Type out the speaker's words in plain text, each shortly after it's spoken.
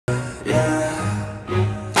yeah.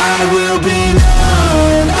 I will be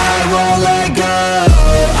known, I won't let go.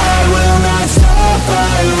 I will not stop,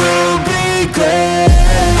 I will be great.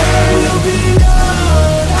 I will be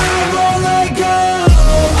known, I won't let go.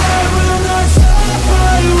 I will not stop,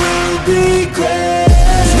 I will be great.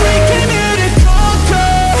 'Cause we came here to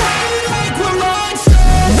conquer, like we're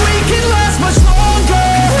monsters. We can last much longer,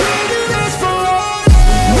 'cause we do this for honor.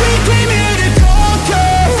 We came here to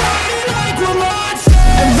conquer, like we're monsters.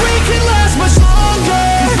 And we can last much longer,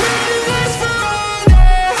 'cause we do this for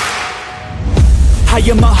honor. I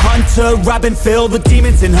am a hunter, I've been filled with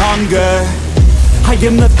demons and hunger. I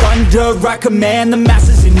am the thunder, I command the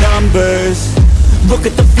masses in numbers. Look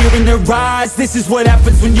at the fear in their eyes, this is what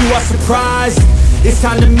happens when you are surprised. It's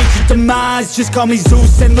time to meet your demise, just call me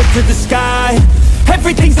Zeus and look to the sky.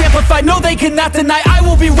 Everything's amplified, no they cannot deny. I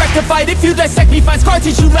will be rectified, if you dissect me, find scars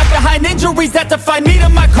that you left behind. Injuries that define me to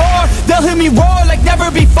my core, they'll hear me roar like never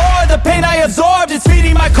before. The pain I absorbed, it's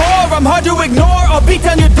feeding my core. I'm hard to ignore, I'll beat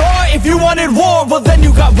down your door. If you wanted war, well then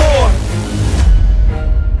you got war.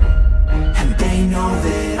 And they know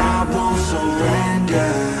that I won't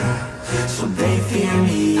surrender, so they fear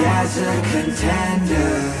me as a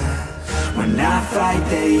contender. When I fight,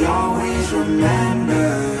 they always remember,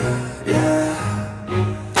 yeah.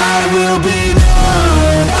 I will be